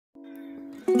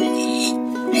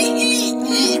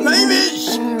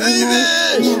Mavis! Mavis!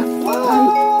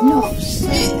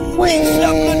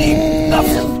 Enough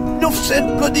said. Enough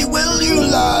said bloody well, you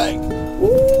like.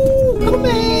 Ooh, come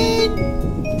in.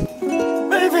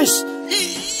 Mavis!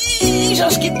 He's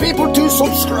asking people to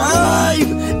subscribe.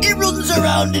 He runs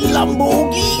around in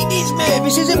Lamborghinis.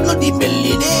 Mavis is a bloody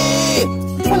millionaire.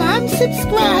 Well, I'm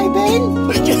subscribing.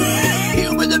 But you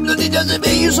with the bloody doesn't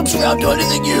mean you subscribe to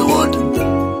anything you would.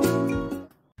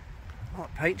 Well,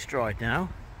 paint's dried now.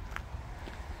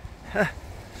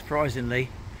 Surprisingly,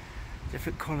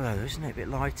 different colour though, isn't it? A bit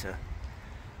lighter.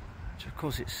 So of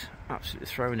course it's absolutely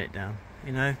throwing it down,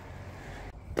 you know.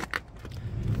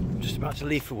 I'm just about to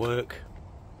leave for work.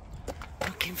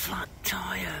 Fucking flat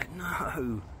tyre,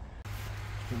 no.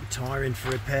 Tyre in for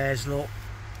repairs, look.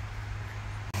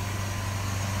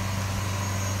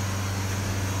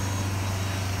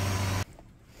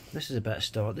 This is a better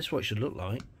start. This is what it should look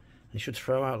like. It should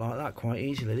throw out like that quite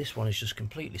easily. This one is just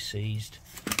completely seized.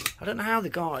 I don't know how the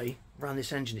guy ran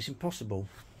this engine. It's impossible.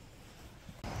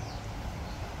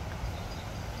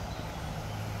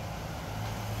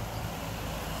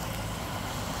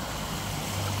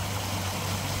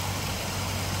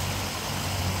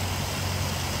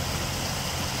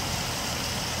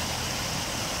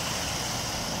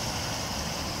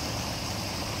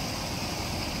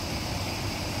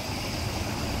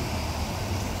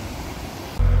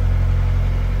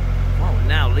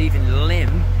 Now leaving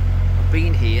Lymm. I've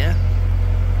been here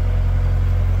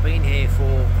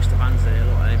for Mr. Van's there,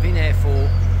 look, I've been here for,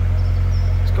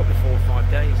 it's got to be 4 or 5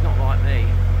 days, not like me.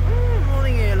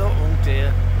 Morning here, look, oh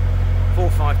dear, 4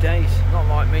 or 5 days, not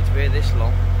like me to be here this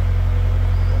long.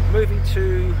 Moving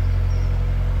to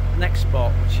the next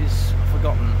spot, which is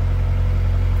forgotten.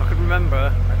 If I could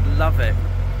remember, I'd love it.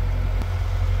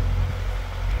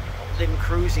 Lymm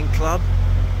Cruising Club.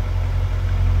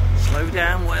 Slow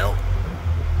down, well.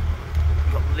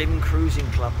 Got Lymm Cruising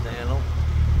Club there, look.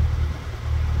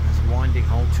 There's a winding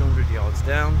hole 200 yards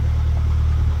down.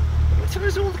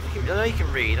 There's all I know you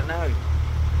can read, I know.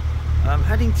 I'm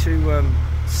heading to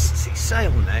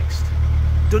Sail next.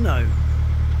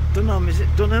 Dunham, is it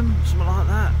Dunham? Something like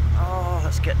that. Oh,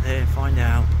 let's get there and find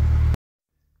out.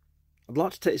 I'd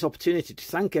like to take this opportunity to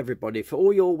thank everybody for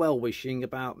all your well-wishing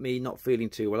about me not feeling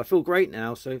too well. I feel great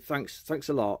now, so thanks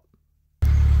a lot.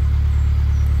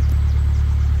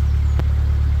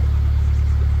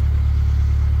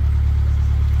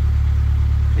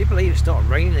 Can you believe it started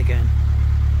raining again?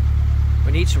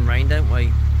 We need some rain, don't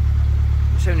we?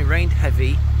 It's only rained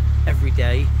heavy every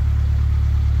day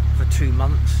for 2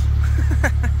 months.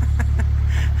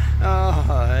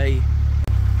 Oh, hey.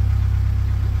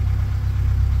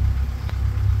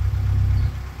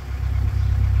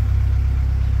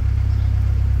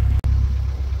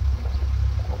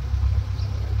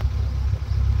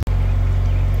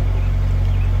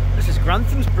 This is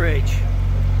Grantham's Bridge.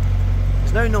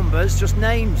 There's no numbers, just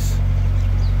names.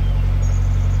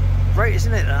 Great,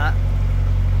 isn't it, that?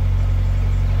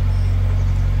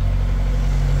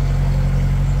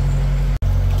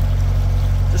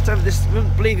 Just over this, you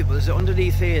wouldn't believe it, but there's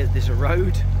underneath here, there's a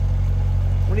road.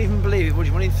 Wouldn't even believe it, would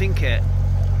you? Wouldn't even think it.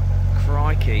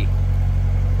 Crikey.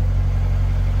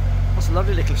 That's a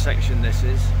lovely little section this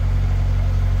is.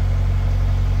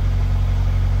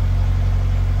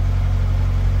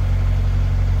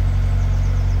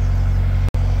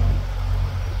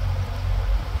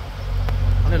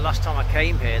 Last time I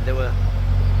came here, they were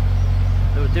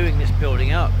doing this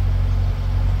building up,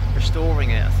 restoring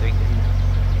it, I think.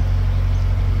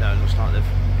 No, it looks like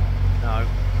they've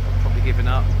probably given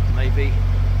up. Maybe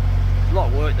a lot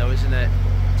of work though, isn't it?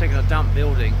 Taking a damp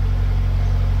building.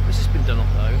 This has been done up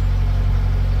though.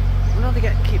 I wonder how they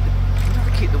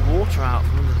keep the water out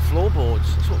from under the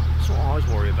floorboards. That's what I always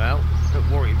worry about. Don't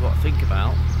worry what I think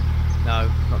about. No,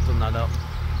 not done that up.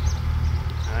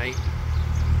 Hey.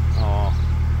 Oh.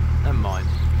 Never mind.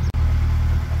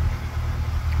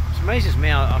 It amazes me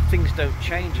how things don't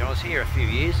change. I was here a few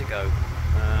years ago.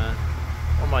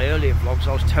 On my earlier vlogs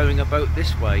I was towing a boat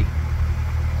this way.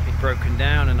 He'd broken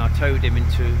down and I towed him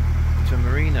into a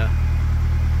marina.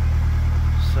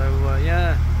 So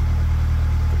yeah,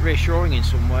 reassuring in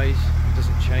some ways. It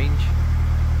doesn't change.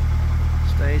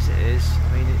 Stays it is.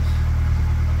 I mean, it's,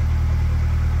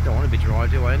 don't want to be dry,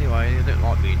 do I? Anyway, I don't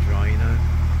like being dry, you know.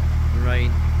 The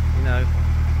rain, you know.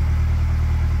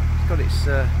 Got its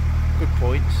good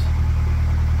points,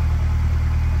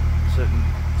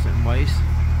 certain ways.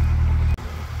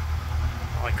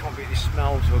 Oh, I can't beat this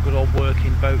smell to a good old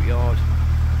working boatyard.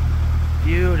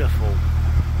 Beautiful.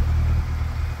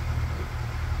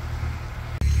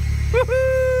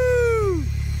 Woohoo!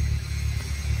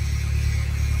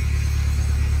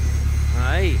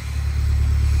 Right. Hey,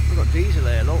 we've got diesel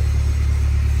there, look.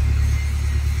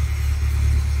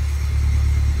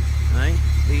 Hey,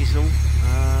 diesel.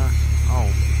 Oh,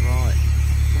 right.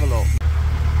 Let's have a look.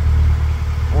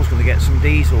 I was going to get some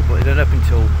diesel, but it don't open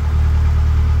until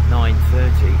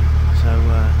 9:30. So,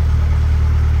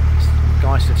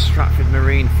 guys at Stratford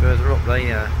Marine further up,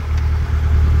 they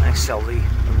sell the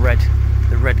red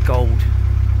gold,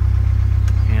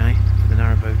 you know, for the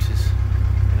narrowboaters,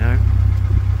 you know,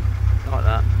 like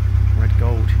that, red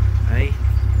gold, eh?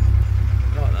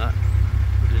 Like that,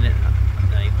 wouldn't it? That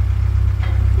name,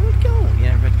 red gold,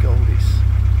 yeah, red gold is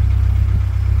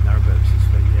narrowboaters.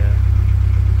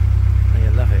 They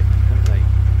love it, don't they?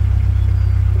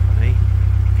 Eh?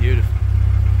 Beautiful.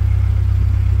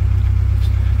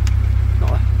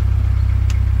 Not a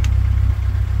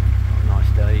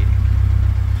nice day.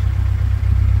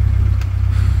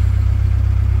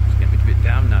 It's getting a bit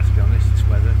down now, to be honest, this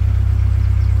weather.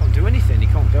 Can't do anything, you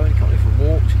can't go for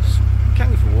walks. You can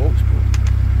go for walks, but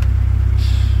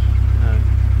no.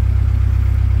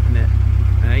 Isn't it?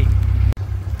 Hey?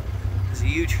 There's a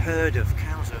huge herd of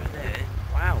cows over there.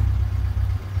 Wow.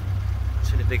 I've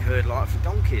seen a big herd like for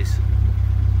donkeys.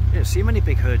 You don't see many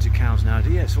big herds of cows now, do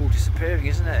you? It's all disappearing,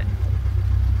 isn't it?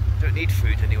 Don't need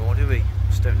food anymore, do we?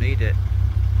 Just don't need it,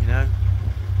 you know?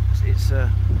 It's a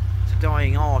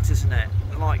dying art, isn't it?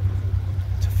 They like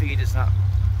to feed us that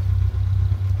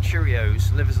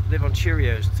Cheerios, live on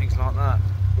Cheerios and things like that.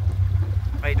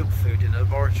 Made up food in the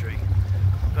laboratory.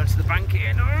 Going to the bank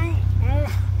here, no! Oh,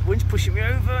 wind's pushing me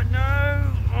over,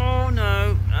 no! Oh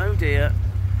no, oh dear.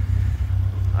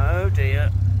 Oh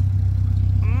dear.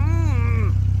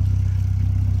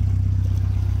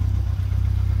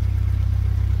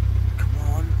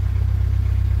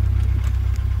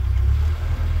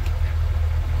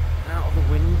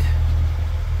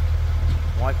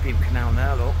 White beam canal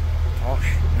now, look.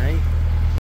 Posh, eh?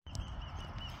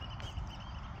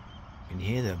 Can you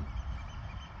hear them?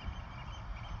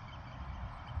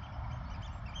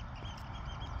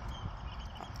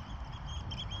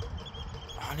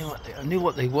 I knew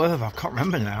what they were, but I can't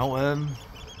remember now.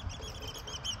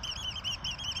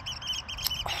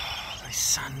 They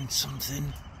sand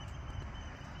something.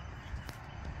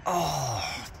 Oh,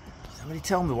 somebody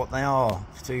tell me what they are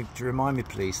to remind me,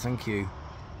 please. Thank you.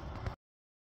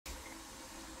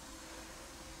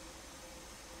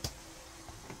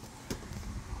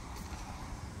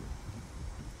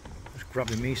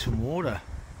 Grabbing me some water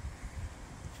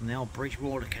from the old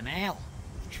Bridgewater canal.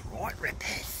 That's right,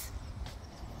 Rippeth.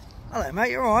 Hello,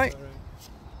 mate, you alright?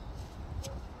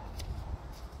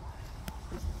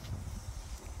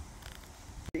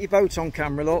 Get your boat on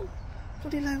camera, look.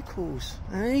 Bloody locals,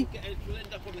 eh? We'll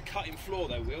end up on the cutting floor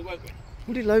though, Will, won't we?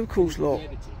 Bloody locals, look.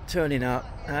 Turning up,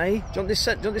 eh? Do you want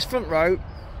this front row?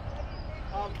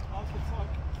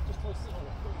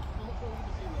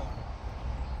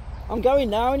 I'm going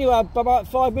now anyway, about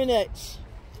 5 minutes.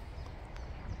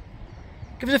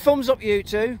 Give us a thumbs up, you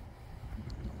two.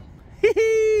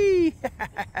 Hee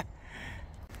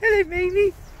Hello,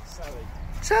 baby. Sally.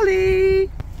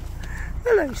 Sally.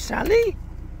 Hello, Sally.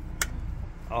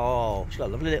 Oh, she's got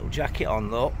a lovely little jacket on,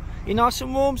 look. You nice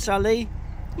and warm, Sally?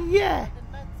 Yeah. The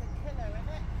mud's a killer,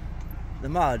 isn't it? The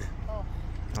mud? Oh.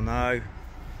 I know.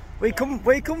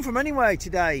 Where you come from anyway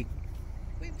today?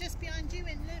 We're just behind you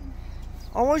in Lymm.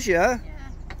 Oh, was you? Yeah.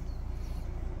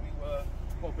 We were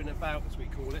bobbing about, as we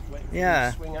call it, waiting for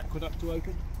Yeah. the swing aqueduct to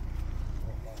open.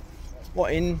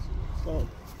 What, in? Oh.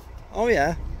 Oh,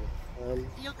 yeah.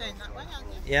 You're going that way, aren't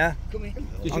you? Yeah. Come here.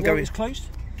 I'm going. It's closed?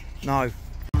 No.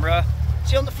 Camera.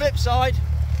 See you on the flip side.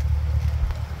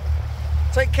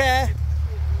 Take care.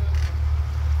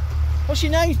 What's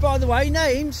your names, by the way?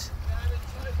 Names?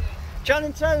 Jan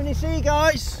and Tony. See you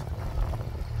guys.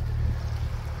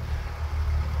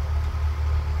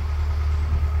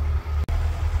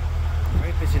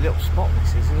 Very busy little spot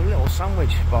this is. There's a little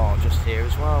sandwich bar just here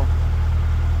as well.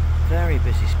 Very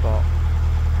busy spot.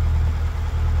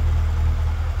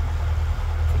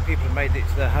 Some people have made it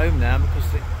to their home now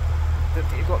because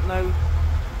they've got no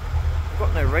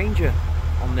ranger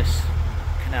on this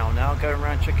canal now going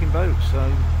around checking boats,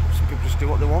 so some people just do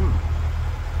what they want.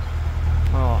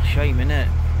 Oh, shame, innit?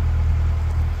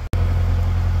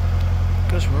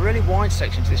 Goes from a really wide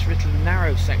section to this little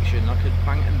narrow section, like a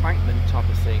embankment type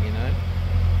of thing, you know.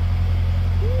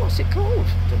 Ooh, what's it called?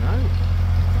 Don't know.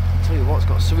 I'll tell you what, it's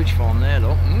got a sewage farm there,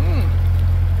 look.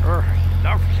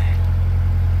 Lovely.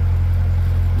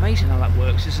 Amazing how that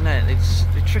works, isn't it?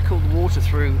 They trickle the water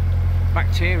through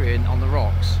bacteria on the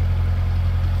rocks,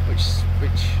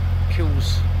 which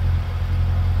kills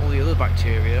all the other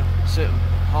bacteria, certain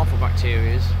harmful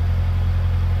bacteria.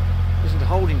 Listen to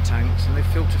holding tanks and they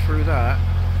filter through that.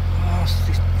 Oh,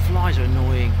 these flies are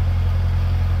annoying.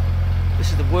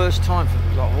 This is the worst time for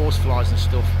like horse flies and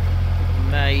stuff.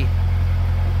 May.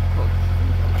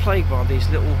 I'm plagued by these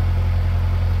little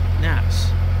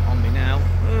gnats on me now.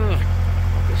 Ugh.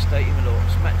 I've got to state him up.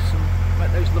 Just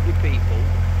met those lovely people.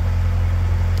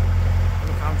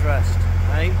 Look how I'm dressed,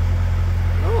 hey?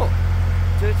 Look,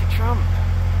 dirty tramp.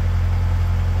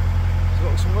 So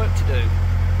I've got some work to do.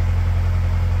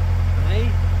 Hey,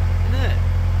 isn't it?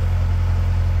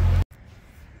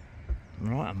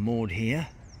 Right, I'm moored here.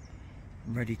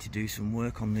 I'm ready to do some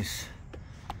work on this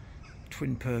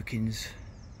Twin Perkins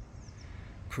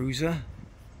cruiser.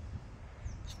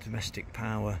 It's domestic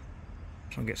power.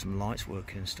 Try and get some lights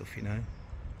working and stuff, you know.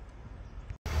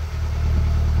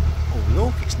 Oh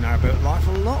look, it's Narrowboat Life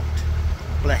Unlocked.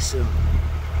 Bless them.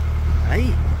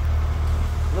 Hey,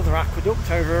 another aqueduct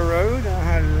over a road. Oh,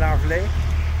 how lovely.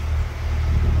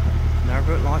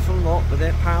 Narrowboat Life Unlocked with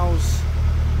their pals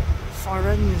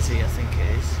Firenze, I think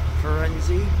it is.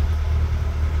 Firenze.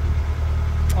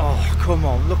 Oh, come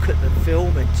on, look at the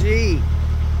filming. Gee.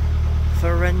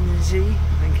 Firenze,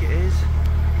 I think it is.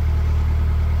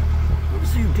 I've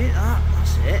zoomed in,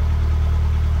 that's it.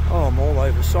 Oh, I'm all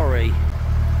over, sorry.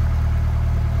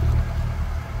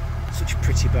 Such a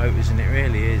pretty boat, isn't it? It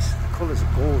really is. The colours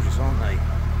are gorgeous, aren't they?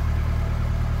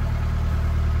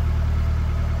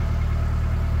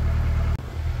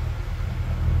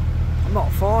 I'm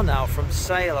not far now from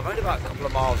Sail. I'm only about a couple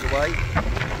of miles away.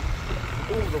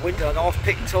 Oh, the wind and I've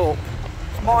picked up.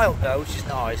 It's mild though, which is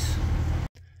nice.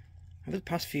 Over the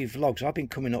past few vlogs, I've been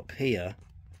coming up here,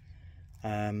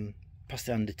 past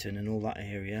Anderton and all that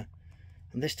area.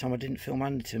 And this time I didn't film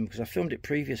Anderton because I filmed it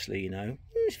previously, you know.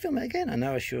 Let's film it again. I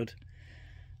know I should.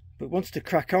 But wanted to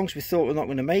crack on because we thought we're not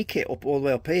going to make it up all the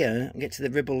way up here and get to the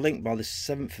Ribble Link by the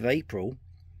 7th of April.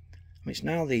 I mean, it's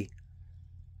now the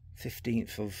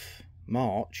 15th of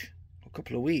March, a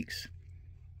couple of weeks.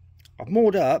 I've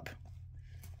moored up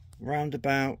round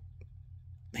about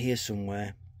here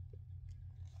somewhere.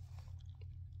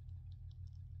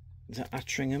 Is that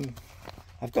Attringham?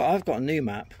 I've got a new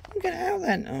map. I'll get it out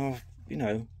then. Oh, you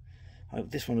know,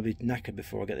 this one will be knackered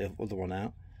before I get the other one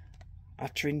out.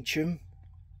 Attringham.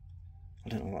 I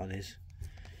don't know what that is.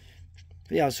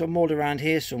 But yeah, so I'm moored around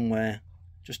here somewhere,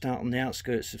 just out on the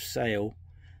outskirts of Sail.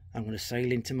 I'm going to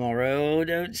sail in tomorrow. Oh,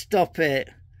 don't stop it.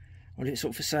 Well, it's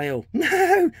up for sale.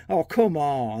 No! Oh, come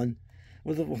on.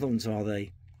 What other ones are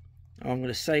they? Oh, I'm going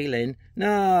to sail in.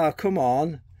 No, come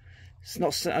on. It's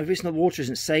not the water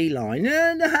isn't saline.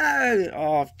 No!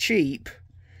 Oh, cheap.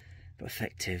 But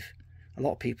effective. A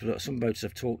lot of people, some boats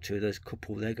I've talked to, there's a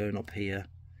couple, they're going up here.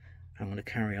 I'm going to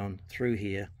carry on through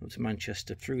here, up to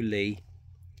Manchester, through Lee.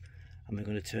 And we're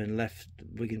going to turn left,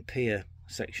 Wigan Pier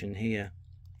section here.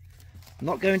 I'm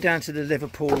not going down to the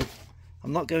Liverpool.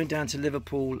 I'm not going down to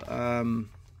Liverpool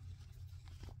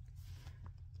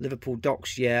Liverpool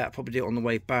docks yet. I'll probably do it on the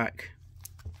way back.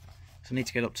 So I need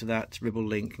to get up to that Ribble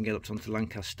Link and get up onto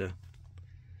Lancaster.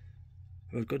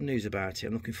 Well, good news about it.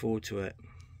 I'm looking forward to it.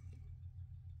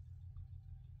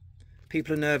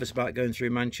 People are nervous about going through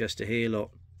Manchester here,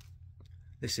 look.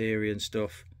 This area and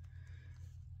stuff.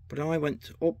 But I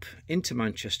went up into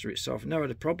Manchester itself and never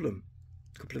had a problem.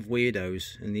 A couple of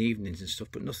weirdos in the evenings and stuff,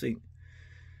 but nothing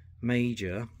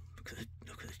major. Look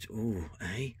at it. Oh,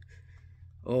 eh?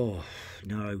 Oh,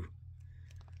 no.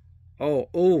 Oh,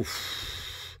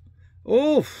 oof.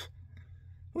 Oof.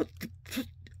 What the...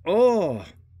 Oh.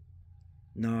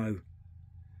 No.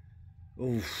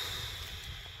 Oof.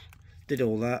 Did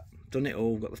all that. Done it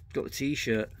all. Got the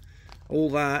t-shirt. All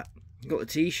that. Got the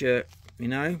t-shirt, you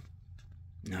know?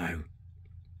 No.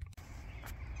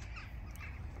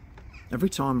 Every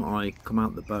time I come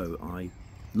out the boat, I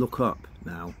look up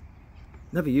now.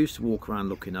 Never used to walk around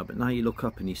looking up, but now you look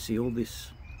up and you see all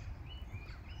this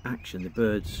action. The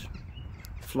birds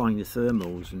flying the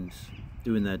thermals and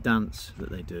doing their dance that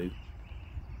they do.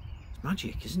 It's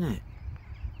magic, isn't it?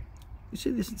 You see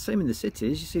this, same in the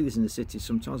cities. You see this in the cities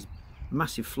sometimes.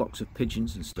 Massive flocks of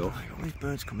pigeons and stuff. Oh, all these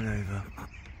birds coming over.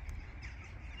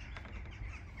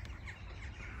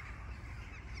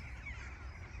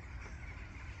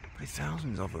 There's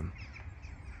thousands of them.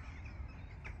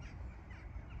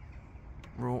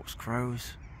 Rauks,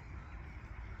 crows.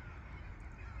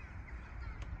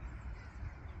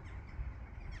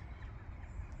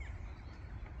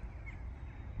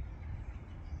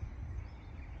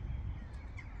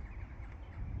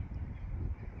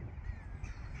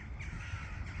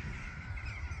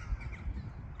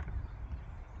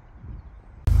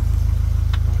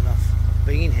 I've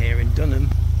been here in Dunham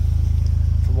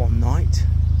for one night.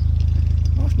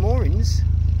 Nice moorings.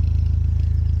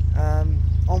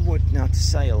 Onward now to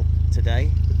Sail today.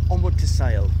 Onward to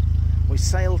Sail. We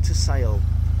sail to Sail.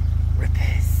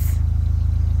 Rippers.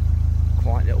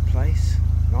 Quiet little place.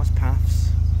 Nice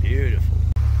paths. Beautiful.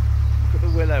 Look at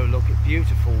the willow, look, it's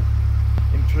beautiful.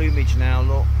 In plumage now,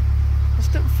 look. I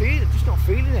just don't feel it, just not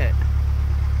feeling it.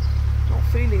 Not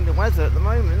feeling the weather at the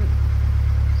moment.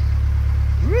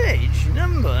 Ridge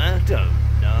number? I don't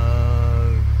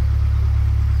know.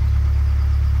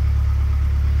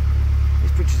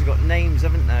 These bridges have got names,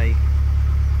 haven't they?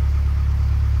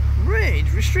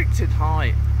 Ridge, restricted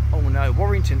height. Oh no,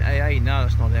 Warrington AA, no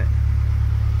that's not it.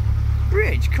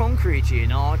 Bridge, concrete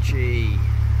in Archie.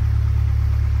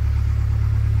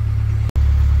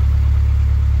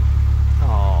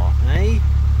 Oh, eh?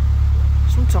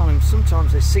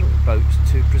 Sometimes they sink boats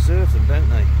to preserve them, don't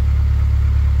they?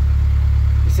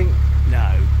 You think,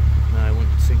 no, I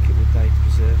wouldn't sink it, would they, to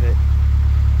preserve it?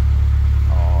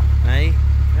 Oh, eh?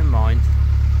 Never mind.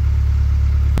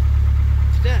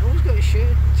 Today, always got a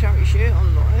shirt, charity shirt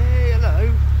on. Hey,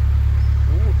 hello.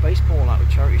 Oh, baseball out with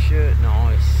charity shirt,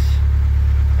 nice.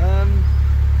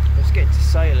 Let's get to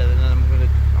Sailor, and then I'm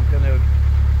going to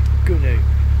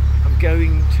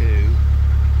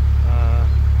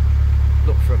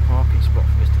look for a parking spot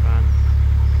for Mr. Van.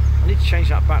 I need to change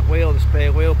that back wheel, the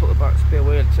spare wheel, put the back spare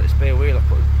wheel, take the spare wheel, I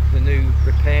put the new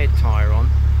repaired tyre on,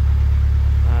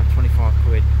 25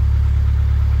 quid,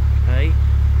 hey,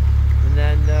 and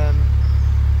then I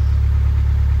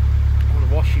want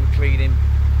to wash him, clean him,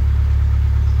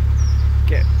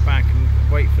 get back and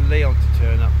wait for Leon to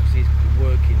turn up because he's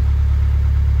working.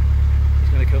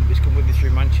 He's come with me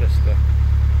through Manchester.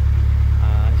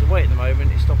 He's away at the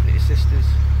moment, he's stopping at his sister's,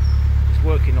 he's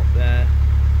working up there.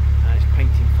 He's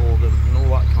painting for them and all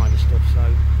that kind of stuff, so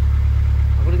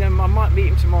I'm gonna go. I might meet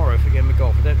him tomorrow if I get my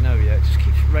golf. I don't know yet. It just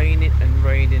keeps raining and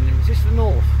raining. Is this the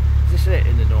north? Is this it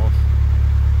in the north?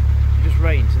 It just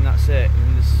rains and that's it, and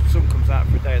then the sun comes out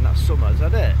for a day and that's summer. Is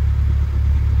that it?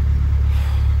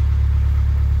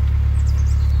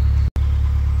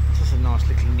 This is a nice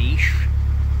little niche,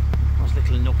 nice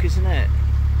little nook, isn't it?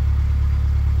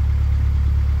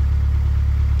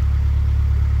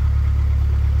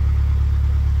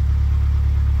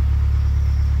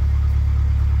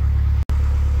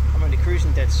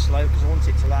 Cruising dead slow because I want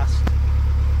it to last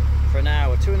for an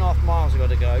hour. 2.5 miles I've got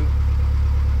to go.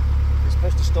 It's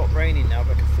supposed to stop raining now,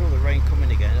 but I can feel the rain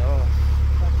coming again. Oh,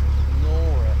 fucking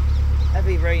Nora.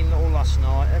 Heavy rain all last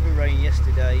night, heavy rain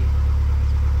yesterday.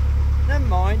 Never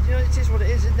mind, you know, it is what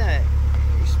it is, isn't it?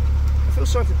 I feel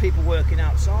sorry for people working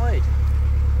outside.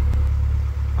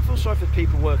 I feel sorry for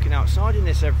people working outside in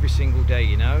this every single day,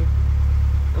 you know.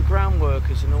 The ground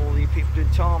workers and all the people doing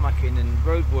tarmacking and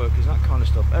road workers, that kind of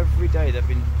stuff. Every day they've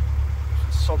been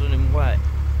sodden and wet.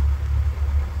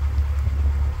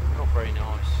 Not very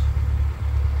nice.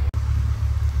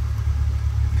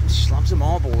 Slabs of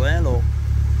marble there, look.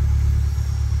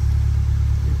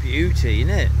 Beauty,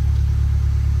 isn't it?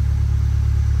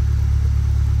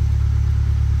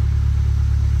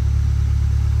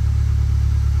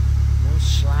 Those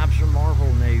slabs of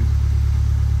marble now.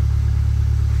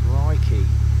 Crikey.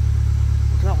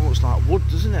 That one looks like wood,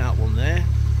 doesn't it, that one there?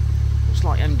 Looks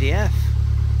like MDF.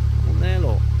 That one there,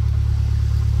 look.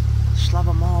 Slab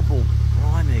of marble,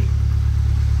 blimey.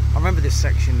 I remember this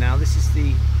section now. This is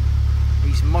these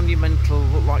monumental,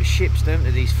 look like ships, don't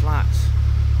they, these flats.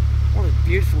 What a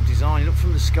beautiful design. Look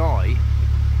from the sky.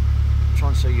 I'll try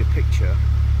and show you a picture.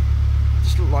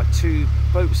 Just look like two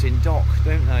boats in dock,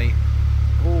 don't they?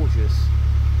 Gorgeous.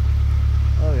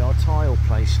 Oh yeah, our tile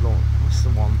place, look. That's the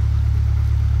one.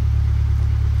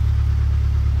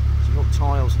 Look,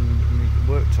 tiles and the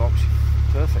worktops,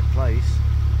 perfect place.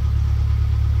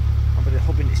 I bet a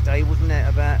hub in its day, wouldn't it?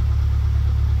 I bet.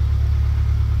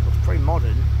 It's pretty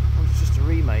modern. It's just a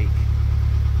remake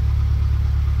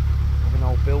of an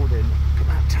old building. Look at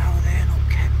that tower there, look,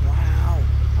 Ken. Wow,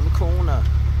 on the corner.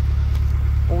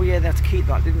 Oh yeah, they had to keep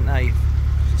that, didn't they?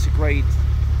 It's a grade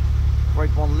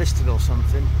 1 listed or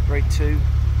something, grade 2.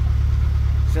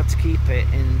 So they had to keep it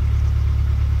in.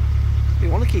 You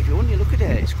want to keep it, wouldn't you? Look at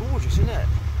it, it's gorgeous, isn't it?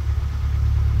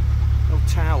 Old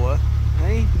tower,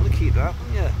 hey? You want to keep that,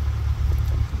 wouldn't you?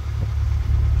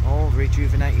 Oh,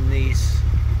 rejuvenating these.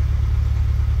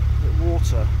 The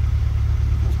water.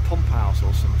 It's pump house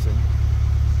or something.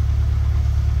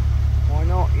 Why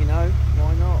not, you know?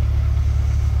 Why not?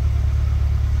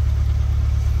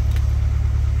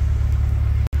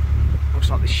 Looks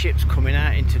like the ship's coming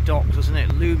out into dock, doesn't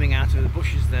it? Looming out of the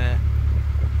bushes there.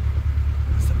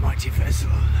 The mighty vessel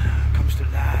comes to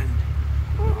land.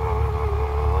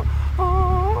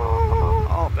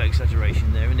 Oh, a bit of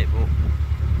exaggeration there, isn't it? But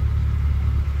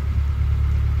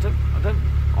I don't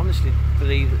honestly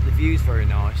believe that the view's very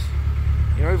nice.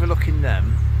 You're overlooking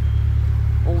them,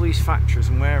 all these factories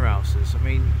and warehouses. I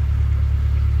mean,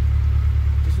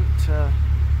 it doesn't.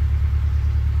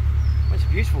 Well, it's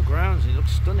beautiful grounds and it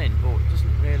looks stunning, but it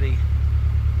doesn't really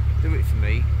do it for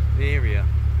me. The area,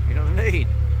 you know what I mean?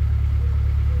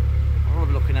 I'm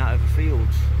rather looking out over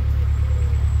fields.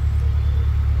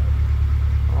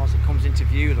 Oh, as it comes into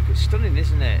view, look, it's stunning,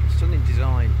 isn't it? Stunning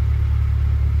design.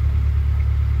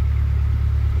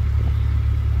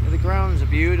 The grounds are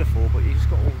beautiful, but you just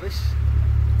got all this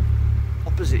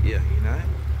opposite you, you know.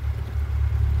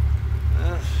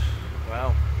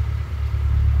 Well,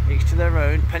 each to their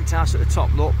own. Penthouse at the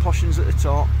top, look, poshins at the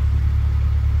top,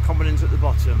 commonins at the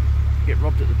bottom. You get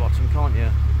robbed at the bottom, can't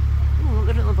you? Oh, look,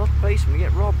 living in the basement, you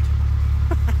get robbed.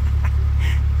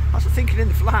 That's the thinking in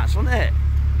the flats, wasn't it?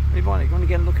 When you want to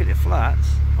get a look at the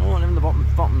flats, oh, live in the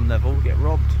bottom level, get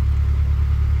robbed.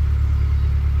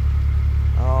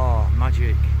 Oh,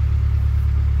 magic.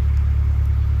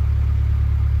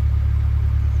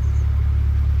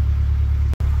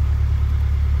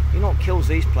 You know what kills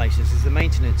these places is the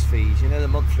maintenance fees, you know, the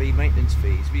monthly maintenance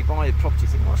fees. If you buy a property, you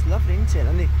think, oh, it's lovely, isn't it?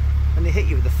 And they hit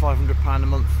you with a £500 a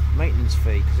month maintenance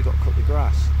fee because they've got to cut the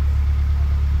grass.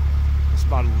 That's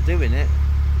about all they're doing, it.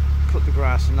 Cut the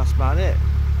grass and that's about it.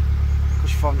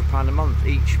 Costs you £500 a month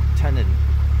each tenant.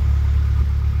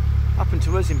 Happened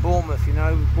to us in Bournemouth, you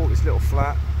know, we bought this little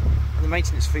flat and the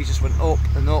maintenance fees just went up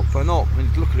and up and up,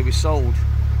 and luckily we sold.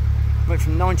 It went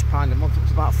from £90 a month up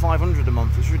to about £500 a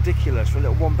month. It's ridiculous for a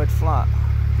little one-bed flat.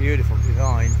 Beautiful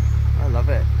design. I love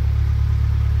it.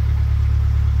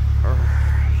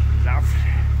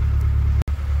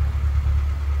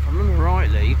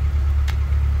 Lovely.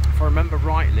 If I remember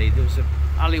rightly, there was an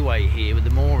alleyway here with the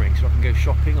mooring, so I can go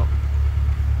shopping up.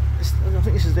 I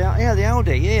think this is the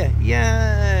Aldi. Yeah,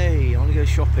 yay! I want to go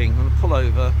shopping. I want to pull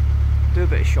over, do a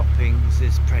bit of shopping. This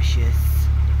is precious,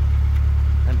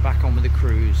 and back on with the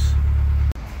cruise.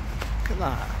 Look at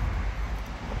that.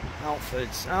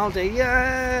 Alfred's, Aldi.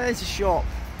 Yeah, it's a shop.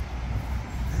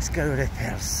 Let's go,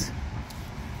 Rippers.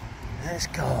 Let's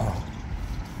go.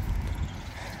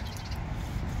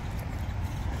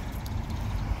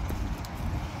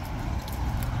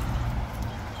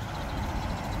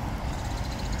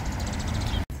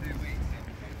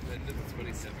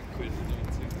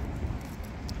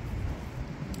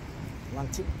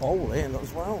 Atlantic Bowl here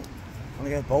as well. Want to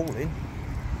go bowling?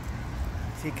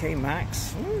 TK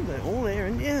Maxx. Ooh, they're all here,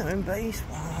 and yeah, home base.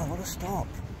 Wow, what a stop!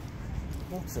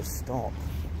 What a stop!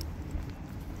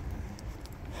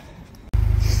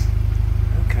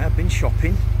 Okay, I've been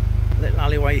shopping. Little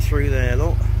alleyway through there,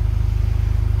 look.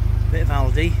 Bit of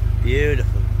Aldi,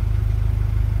 beautiful.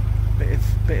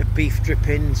 Bit of beef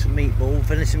dripping, some meatballs,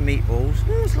 venison meatballs. Oh,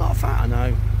 there's a lot of fat, I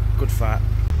know. Good fat.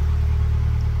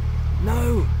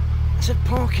 No, I said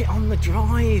park it on the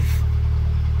drive,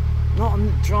 not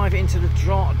drive it into the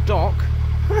dock.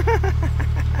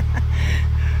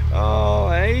 Oh,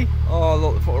 hey. Oh,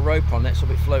 look, they put a rope on it, so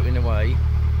it'll be floating away.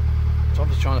 So I'm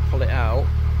just trying to pull it out.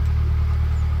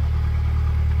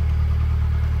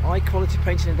 High quality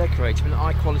painting and decorating and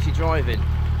high quality driving,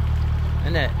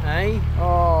 isn't it, eh?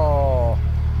 Oh,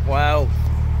 wow.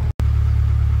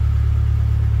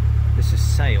 This is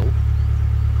Sail.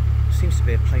 Seems to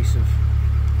be a place of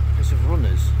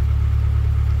runners.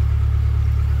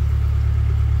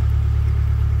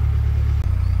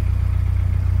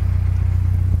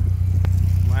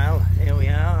 Well, here we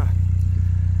are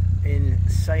in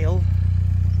Sail.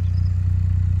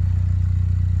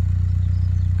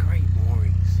 Great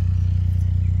moorings.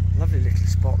 Lovely little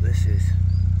spot this is.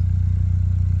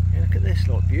 Yeah, look at this,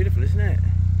 look, beautiful, isn't it?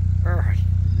 Oh,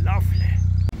 lovely.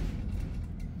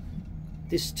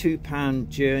 This £2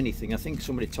 journey thing, I think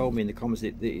somebody told me in the comments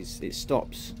that it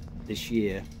stops this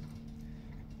year.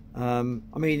 I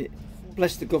mean,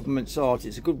 bless the government's heart,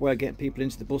 it's a good way of getting people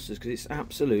into the buses because it's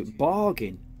absolute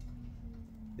bargain.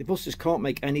 The buses can't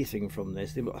make anything from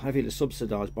this. They're heavily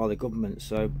subsidised by the government,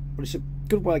 so but it's a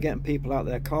good way of getting people out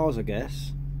their cars, I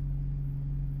guess.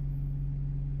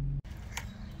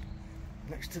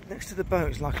 Next to the boat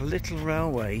is like a little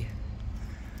railway,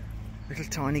 little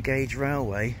tiny gauge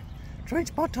railway. Train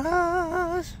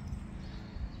spotters!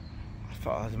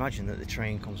 I'd imagine that the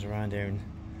train comes around here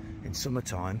in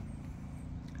summertime.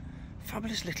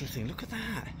 Fabulous little thing, look at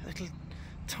that,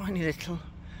 tiny little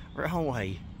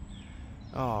railway.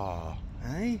 Oh,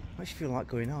 eh? Makes you feel like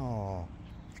going, oh,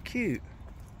 cute.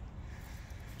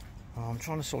 Oh, I'm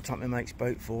trying to sort out my mate's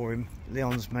boat for him,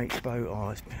 Leon's mate's boat.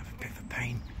 Oh, it's a bit of a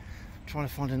pain. I'm trying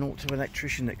to find an auto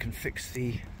electrician that can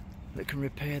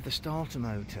repair the starter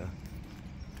motor.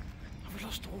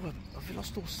 Have we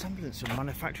lost all semblance of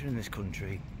manufacturing in this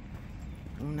country?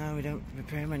 Oh no, we don't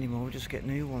repair them anymore, we just get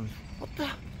new ones. What the?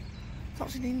 That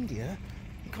was in India.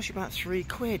 It cost you about £3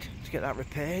 to get that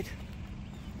repaired.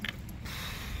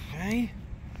 Okay.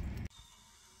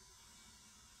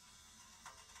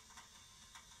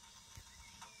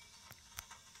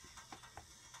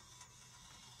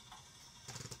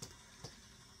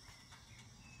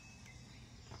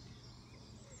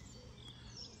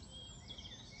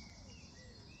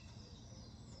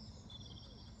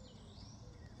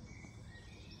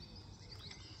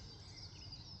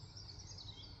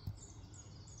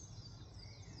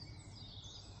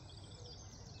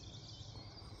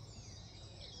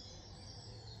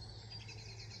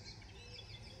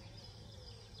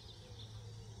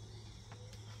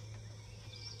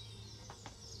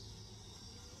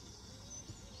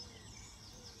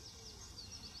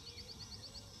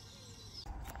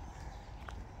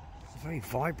 It's a very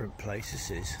vibrant place, this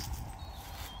is.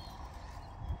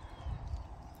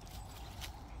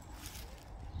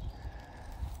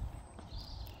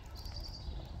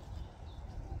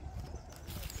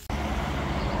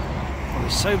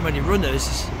 There's so many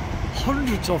runners,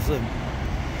 hundreds of them.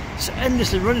 It's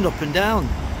endlessly running up and down.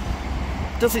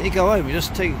 Don't think you go home, you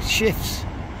just take shifts.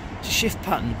 It's a shift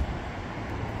pattern.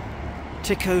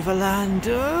 Tick over land.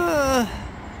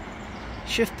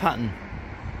 Shift pattern.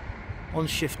 One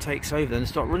shift takes over, then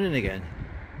start running again.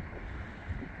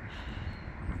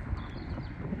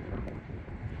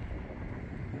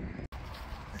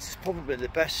 This is probably the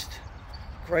best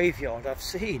graveyard I've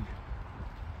seen.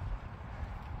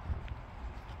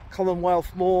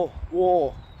 Commonwealth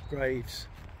War graves.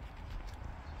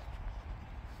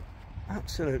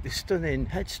 Absolutely stunning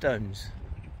headstones.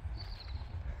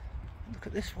 Look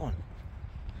at this one.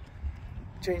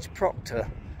 James Proctor,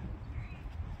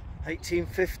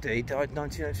 1850, died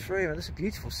 1903. Well, that's a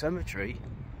beautiful cemetery.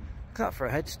 Look at that for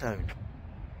a headstone.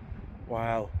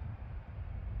 Wow.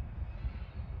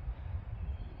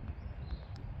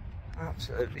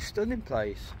 Absolutely stunning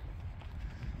place.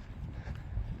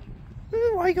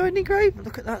 Why you got any grave?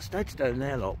 Look at that headstone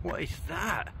there, look. What is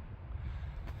that?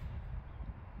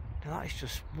 That is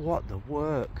just, what the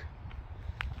work.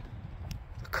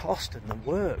 The cost and the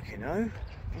work, you know.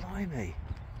 Blimey.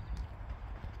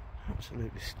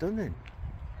 Absolutely stunning.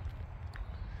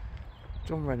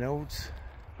 John Reynolds,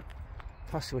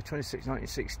 passed away 26,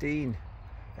 1916,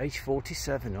 age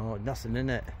 47. Oh, nothing in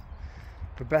it.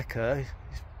 Rebecca,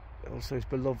 also his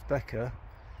beloved Rebecca,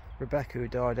 who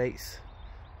died 8th,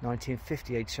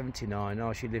 1950, age 79.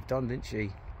 Oh, she lived on, didn't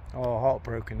she? Oh,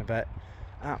 heartbroken, I bet.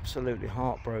 Absolutely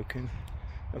heartbroken.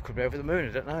 I could be over the moon,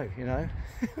 I don't know, you know.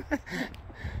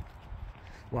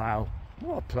 Wow,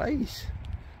 what a place.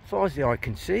 As far as the eye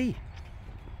can see.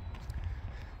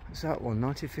 What's that one?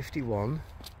 1951.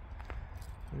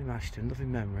 William Ashton,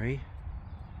 loving memory.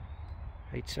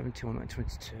 Age 71,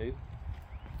 1922.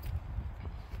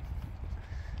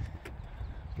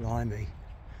 Blimey.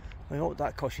 I mean, what would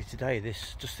that cost you today?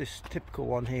 Just this typical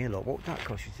one here, look. What would that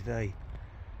cost you today?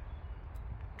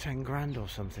 10 grand or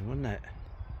something, wouldn't it?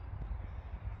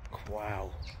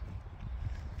 Wow.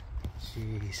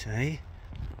 Jeez, eh?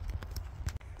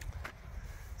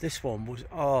 This one was,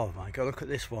 oh my god, look at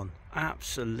this one.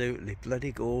 Absolutely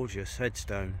bloody gorgeous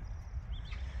headstone.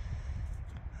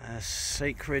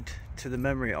 Sacred to the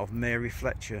memory of Mary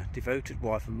Fletcher, devoted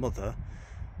wife and mother,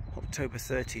 October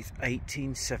 30th,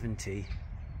 1870.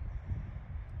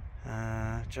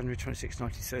 January 26,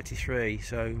 1933.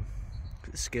 So, look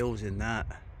at the skills in that.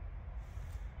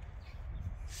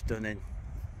 Stunning.